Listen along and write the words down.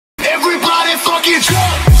fucking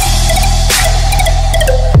drunk.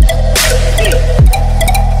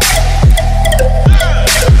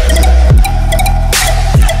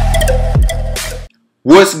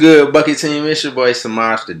 What's good, Bucket Team? It's your boy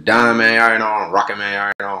Samaj the Don, man. Y'all already know I'm rocking, man. Y'all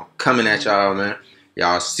already know I'm coming at y'all, man.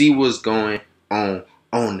 Y'all see what's going on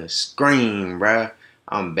the screen, bruh.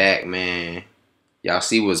 I'm back, man. Y'all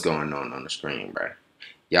see what's going on the screen, bruh.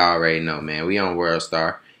 Y'all already know, man. We on World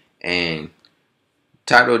Star. And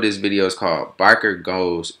title of this video is called Biker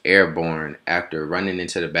Goes Airborne After Running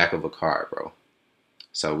into the Back of a Car, bro.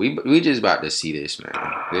 So we just about to see this, man.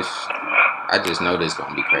 I just know this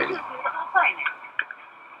gonna be crazy.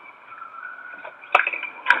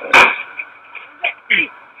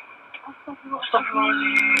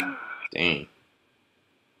 Dang.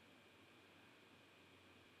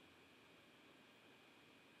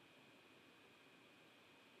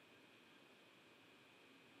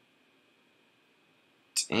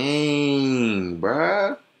 Dang,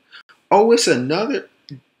 bruh. Oh, it's another.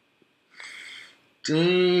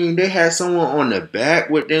 Dang, they had someone on the back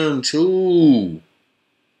with them too.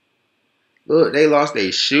 Look, they lost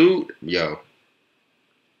their shoot. Yo.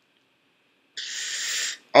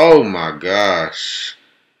 Oh my gosh.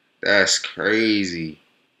 That's crazy.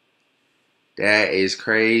 That is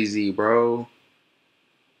crazy, bro.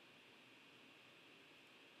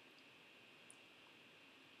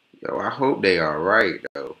 Yo, I hope they are right,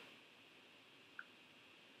 though.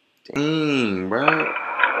 Dang, bro.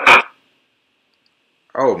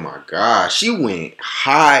 Oh my gosh. She went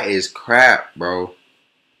high as crap, bro.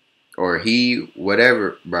 Or he,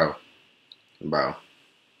 whatever, bro. Bro.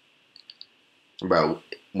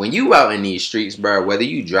 When you out in these streets, bro, whether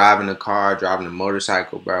you driving a car, driving a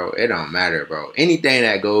motorcycle, bro, it don't matter, bro. Anything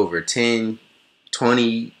that go over 10,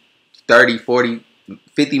 20, 30, 40,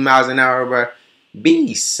 50 miles an hour, bro,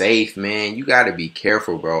 be safe, man. You got to be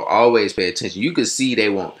careful, bro. Always pay attention. You can see they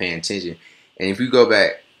won't pay attention. And if you go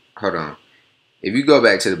back, hold on. If you go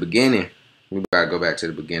back to the beginning, we got to go back to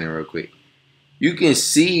the beginning real quick. You can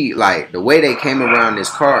see, like, the way they came around this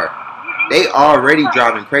car, they already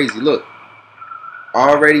driving crazy. Look.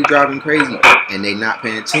 Already driving crazy, and they not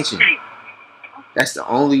paying attention. That's the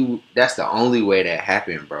only way that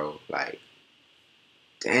happened, bro. Like,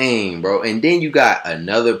 dang, bro. And then you got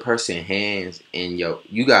another person's hands in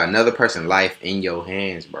you got another person's life in your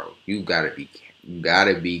hands, bro. You gotta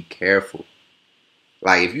be careful.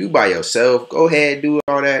 Like, if you by yourself, go ahead, do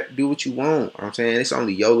all that, do what you want. You know what I'm saying, it's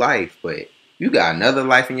only your life, but you got another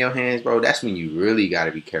life in your hands, bro. That's when you really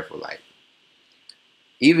gotta be careful. Like,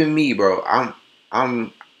 even me, bro.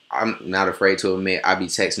 I'm not afraid to admit I be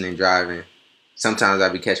texting and driving. Sometimes I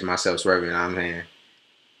be catching myself swerving, you know what I'm saying?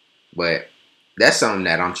 But that's something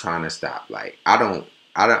that I'm trying to stop. Like, I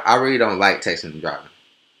really don't like texting and driving.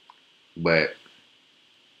 But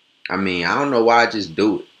I mean, I don't know why I just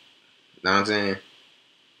do it. You know what I'm saying?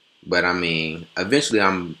 But I mean, eventually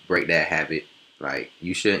I'm gonna break that habit. Like,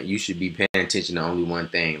 you should be paying attention to only one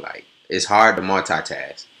thing. Like, it's hard to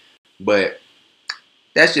multitask. But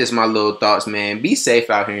that's just my little thoughts, man. Be safe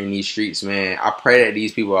out here in these streets, man. I pray that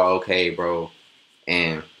these people are okay, bro.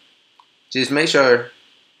 And just make sure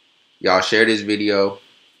y'all share this video.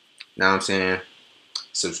 Know what I'm saying?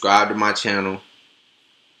 Subscribe to my channel.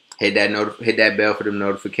 Hit that bell for them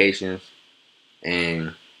notifications.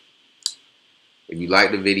 And if you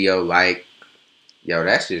like the video, yo,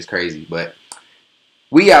 that's just crazy. But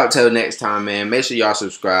we out till next time, man. Make sure y'all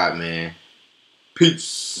subscribe, man.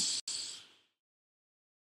 Peace.